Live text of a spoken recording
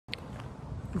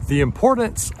The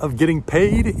importance of getting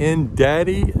paid in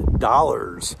daddy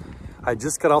dollars. I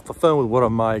just got off the phone with one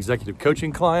of my executive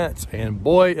coaching clients, and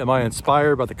boy, am I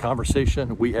inspired by the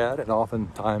conversation we had. And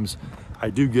oftentimes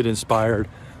I do get inspired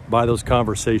by those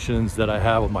conversations that I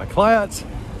have with my clients.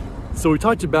 So we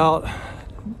talked about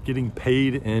getting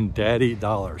paid in daddy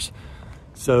dollars.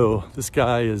 So this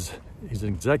guy he's an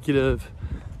executive,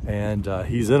 and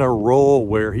he's in a role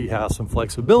where he has some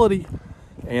flexibility.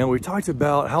 And we talked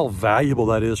about how valuable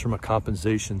that is from a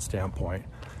compensation standpoint.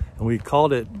 And we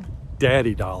called it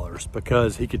daddy dollars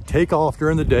because he could take off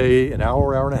during the day, an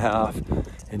hour, hour and a half,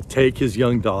 and take his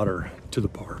young daughter to the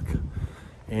park.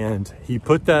 And he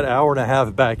put that hour and a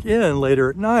half back in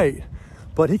later at night,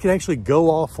 but he could actually go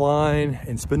offline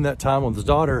and spend that time with his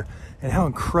daughter, and how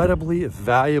incredibly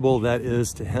valuable that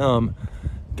is to him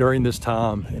during this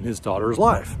time in his daughter's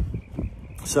life.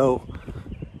 So,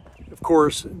 of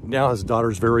course, now his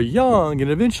daughter's very young,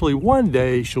 and eventually one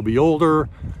day she'll be older.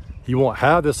 He won't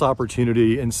have this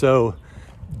opportunity. And so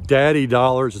daddy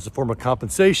dollars as a form of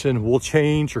compensation will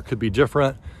change or could be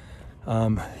different.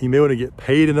 He may want to get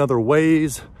paid in other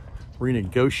ways,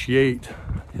 renegotiate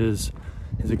his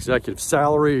executive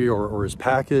salary or his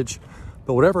package.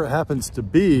 But whatever it happens to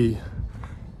be,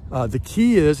 the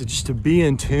key is just to be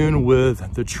in tune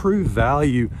with the true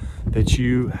value that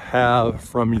you have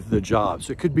from the job.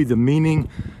 So it could be the meaning,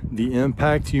 the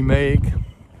impact you make.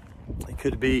 It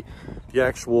could be the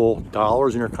actual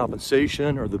dollars in your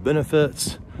compensation or the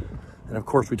benefits. And of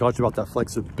course, we talked about that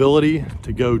flexibility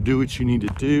to go do what you need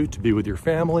to do to be with your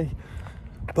family.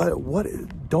 But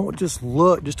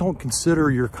don't consider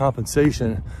your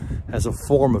compensation as a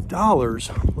form of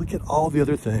dollars. Look at all the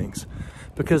other things.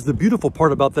 Because the beautiful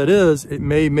part about that is it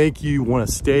may make you want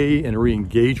to stay and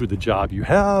re-engage with the job you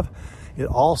have. It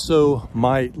also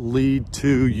might lead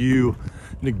to you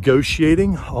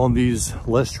negotiating on these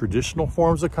less traditional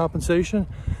forms of compensation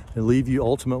and leave you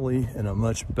ultimately in a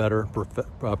much better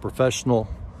professional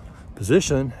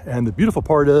position. And the beautiful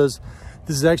part is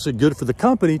this is actually good for the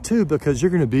company too, because you're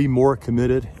going to be more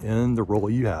committed in the role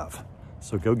you have.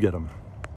 So go get them.